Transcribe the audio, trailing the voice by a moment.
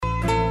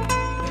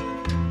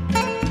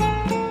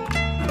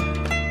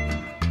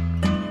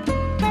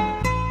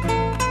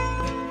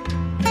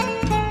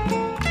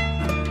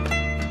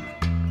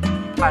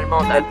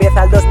Calmota.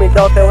 Empieza el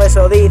 2012 o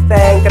eso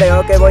dicen,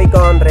 creo que voy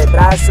con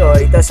retraso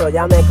y tú eso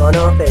ya me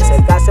conoces.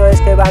 El caso es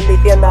que van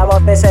diciendo a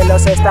voces en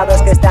los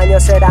estados que este año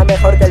será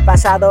mejor que el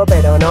pasado,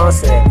 pero no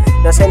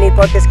sé ni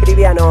por qué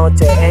escribí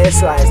anoche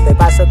eso. A este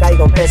paso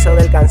caigo en peso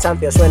del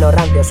cansancio, sueno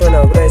rancio,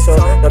 sueno grueso.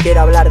 No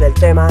quiero hablar del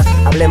tema,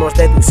 hablemos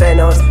de tus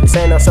senos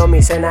son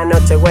mi cena,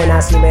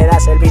 nochebuena. Si me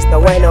das el visto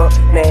bueno,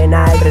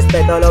 nena, el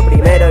respeto lo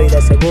primero y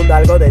de segundo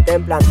algo de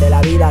templa ante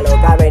la vida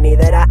loca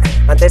venidera.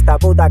 Ante esta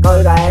puta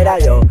colga era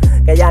yo,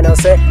 que ya no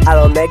sé a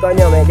dónde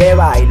coño me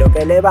lleva. Y lo que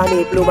eleva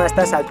mi pluma a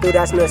estas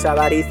alturas no es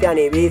avaricia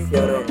ni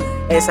vicio, no.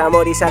 Es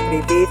amor y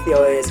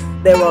sacrificio, es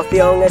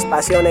devoción, es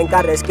pasión en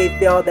cada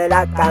resquicio de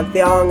la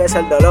canción. Es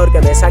el dolor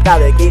que me saca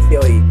de quicio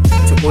y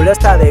su culo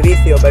está de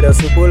vicio, pero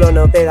su culo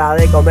no te da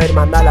de comer,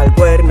 mándala al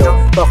cuerno.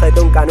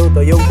 Cógete un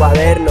canuto y un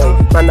cuaderno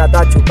y mándate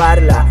a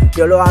chuparla.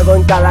 Yo lo hago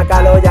en cada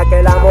calo ya que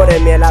el amor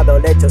en mi helado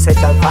lecho se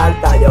echa en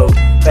falta, yo.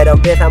 Pero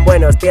empiezan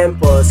buenos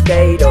tiempos,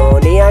 qué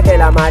ironía que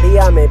la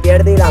María me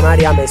pierde y la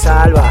María me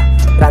salva.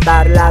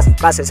 Tratar las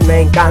bases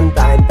me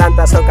encanta, en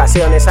tantas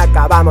ocasiones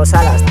acabamos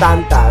a las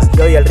tantas.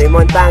 Yo y el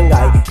ritmo en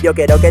tanga y yo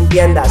quiero que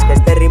entiendas que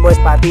este ritmo es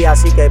para ti,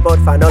 así que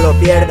porfa no lo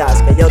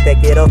pierdas. Que yo te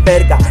quiero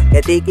cerca,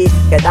 que tiki,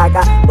 que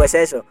taca, pues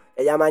eso,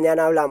 que ya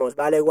mañana hablamos,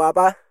 ¿vale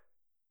guapa?